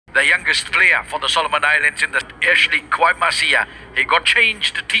The youngest player for the Solomon Islands in the Ashley Kwaimasia. He got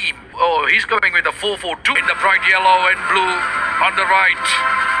changed the team. Oh, he's going with a 4-4-2 in the bright yellow and blue on the right.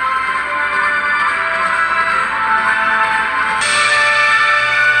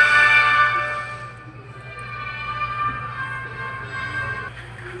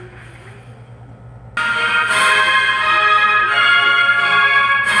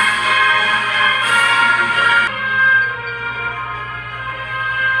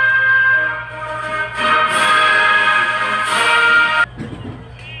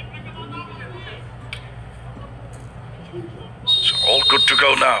 All good to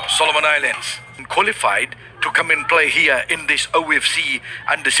go now. Solomon Islands qualified to come and play here in this OFC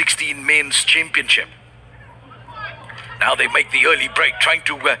Under-16 Men's Championship. Now they make the early break trying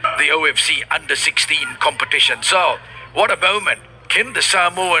to the OFC Under-16 competition. So, what a moment. Can the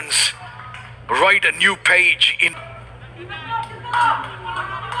Samoans write a new page in...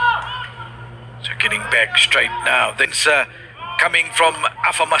 So getting back straight now. Then coming from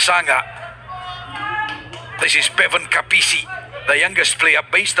Afamasanga. This is Bevan Kapisi, the youngest player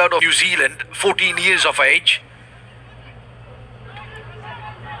based out of New Zealand, 14 years of age.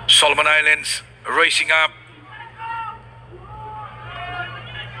 Solomon Islands racing up.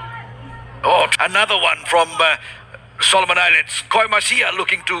 Oh, another one from Solomon Islands. Koimasia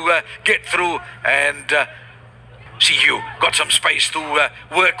looking to get through, and CU got some space to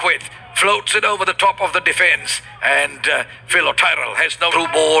work with. Floats it over the top of the defense, and Philo Tyrell has no through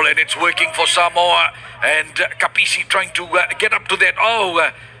ball, and it's working for Samoa, and Kapisi trying to get up to that.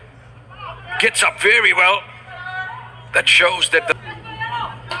 Oh, gets up very well. That shows that the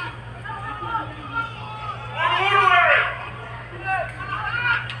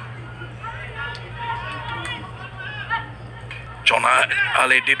John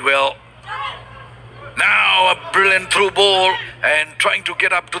Ale did well. Now a brilliant through ball and trying to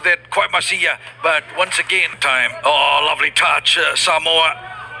get up to that Kwaimasia, but once again time. Oh, lovely touch, Samoa.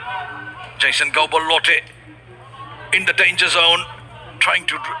 Jason Gobolote in the danger zone, trying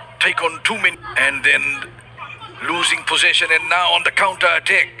to take on 2 men and then losing possession, and now on the counter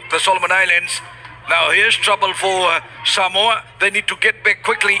attack, the Solomon Islands. Now here's trouble for Samoa. They need to get back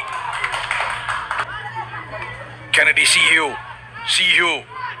quickly. Kennedy, CU.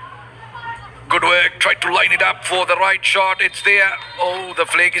 Good work, tried to line it up for the right shot. It's there. Oh, the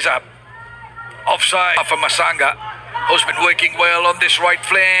flag is up. Offside for Masanga, who's been working well on this right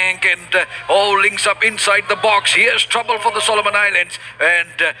flank, and links up inside the box. Here's trouble for the Solomon Islands,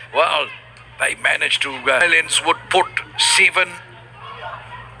 and well, they managed to... Islands would put 7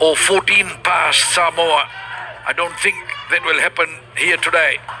 or 14 past Samoa. I don't think that will happen here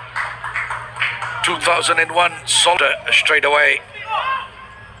today. 2001 Solder straight away.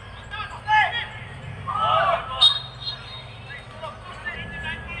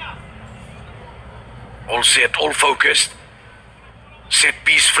 All set, all focused. Set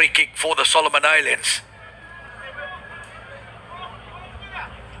piece free kick for the Solomon Islands.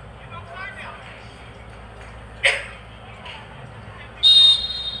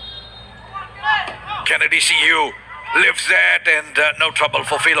 Kennedy CU lifts that, and no trouble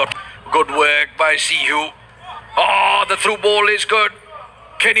for Philo. Good work by CU. Oh, the through ball is good.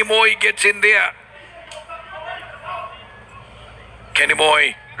 Kenny Moy gets in there. Kenny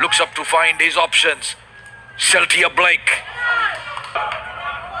Moy looks up to find his options. Celtia Blake.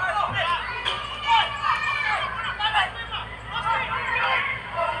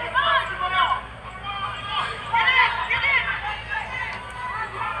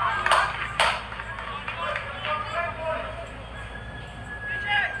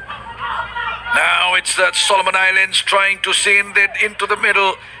 Now it's the Solomon Islands trying to send it into the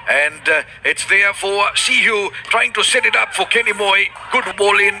middle, and it's there for CU, trying to set it up for Kenny Moy. Good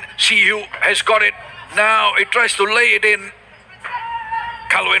ball in. CU has got it. Now it tries to lay it in.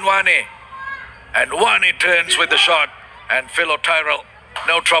 Kalwenwane. And Wane turns with the shot. And Philo Tyrell,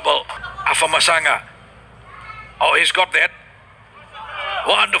 no trouble. Afamasanga. Oh, he's got that.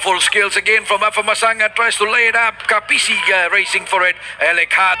 Wonderful skills again from Afamasanga. Tries to lay it up. Kapisi racing for it.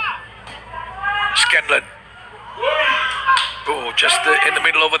 Alec Hart. Scanlon. Oh, just in the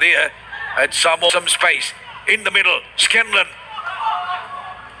middle over there. And some space. In the middle. Scanlon.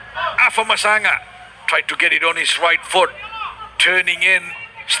 Afamasanga. Tried to get it on his right foot. Turning in.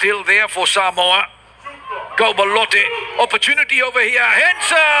 Still there for Samoa. Gobolote. Opportunity over here.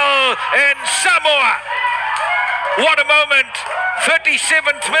 Hensel and Samoa. What a moment.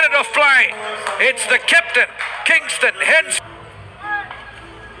 37th minute of play. It's the captain, Kingston Hensel.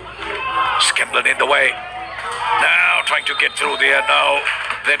 Scanlon in the way. Now trying to get through there. Now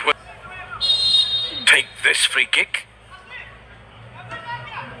that will take this free kick.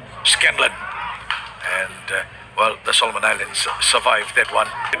 Scanlon. And, well, the Solomon Islands survived that one.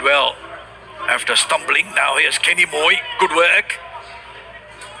 Did well after stumbling. Now here's Kenny Moy. Good work.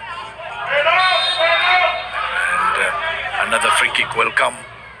 And another free kick will come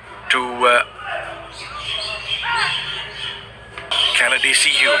to Kennedy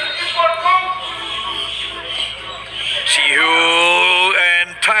Sihu. Sihu,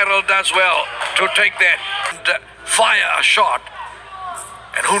 and Tyrell does well to take that and fire a shot.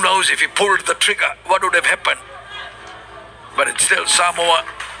 And who knows if he pulled the trigger, what would have happened. But it's still Samoa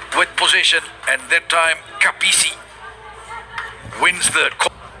with possession, and that time Kapisi wins the...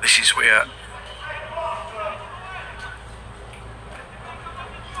 This is where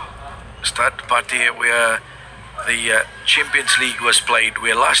start party where the Champions League was played,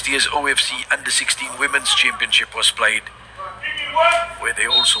 where last year's OFC Under-16 Women's Championship was played, where they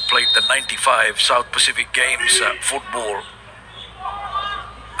also played the 95 South Pacific Games football.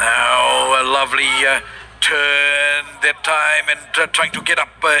 Now a lovely turn that time, and trying to get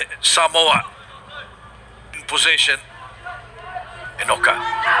up Samoa in possession. Enoka.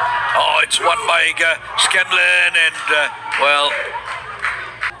 Oh, it's won by Scanlon, and well,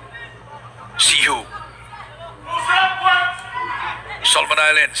 Sihu. Solomon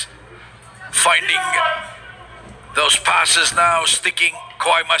Islands finding those passes now, sticking.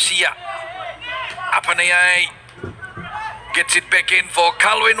 Koi Masia. Apaniai gets it back in for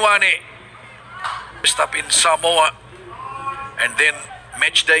Kalwinwane. Just up in Samoa, and then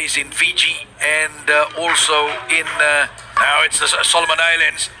match days in Fiji, and also in now it's the Solomon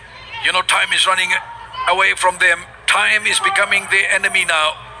Islands. You know, time is running away from them. Time is becoming their enemy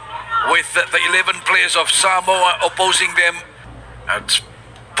now, with the 11 players of Samoa opposing them. Let's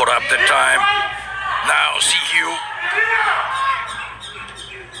put up the time. Now Sihu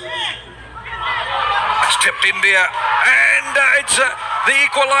stepped in there, and it's the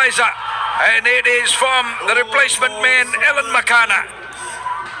equalizer, and it is from the replacement man, Ellen Makana.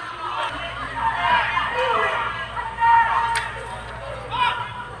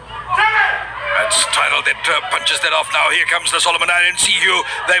 That's titled that punches that off now. Here comes the Solomon Islands. Sihu,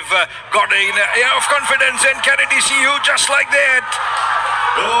 they've got an air of confidence, and Kennedy Sihu just like that.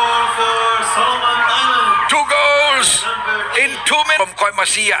 Goal for Solomon Islands. 2 goals in 2 minutes from Koi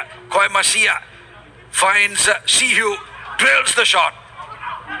Masia. Koi Masia finds Sihu, drills the shot.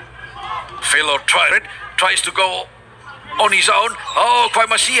 Philo tried it, tries to go on his own. Oh, Koi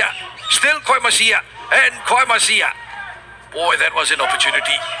Masia, still Koi Masia, and Koi Masia. Boy, that was an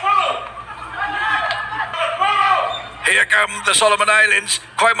opportunity. Here come the Solomon Islands.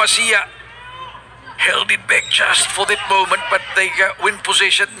 Koi Masia held it back just for that moment, but they win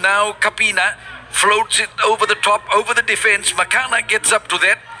possession. Now Kapina floats it over the top, over the defense. Makana gets up to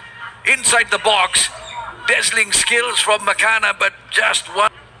that. Inside the box. Dazzling skills from Makana, but just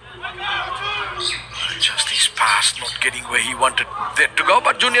one. Just his pass not getting where he wanted that to go,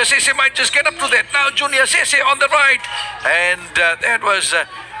 but Junior Sese might just get up to that. Now Junior Sese on the right, and that was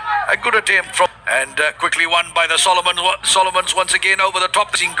a good attempt from, and quickly won by the Solomons once again over the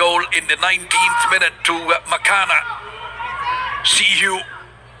top. Goal in the 19th minute to Makana. Sihu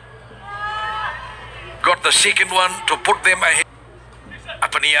got the second one to put them ahead.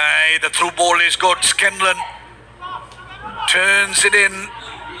 Apaniai, the through ball is good. Scanlon turns it in.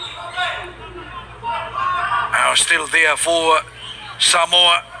 Now still there for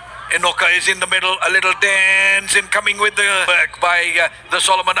Samoa. Enoka is in the middle, a little dance, and coming with the work by the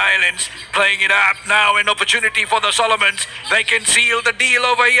Solomon Islands, playing it up. Now an opportunity for the Solomons. They can seal the deal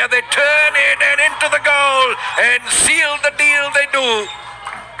over here. They turn it and into the goal, and seal the deal they do.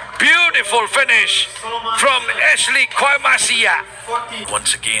 Beautiful finish from Ashley Koi Masia.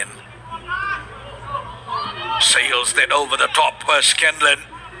 Once again, sails that over the top. Scanlon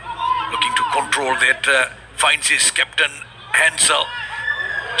looking to control that, finds his captain Hansel.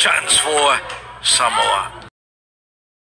 Chance for Samoa.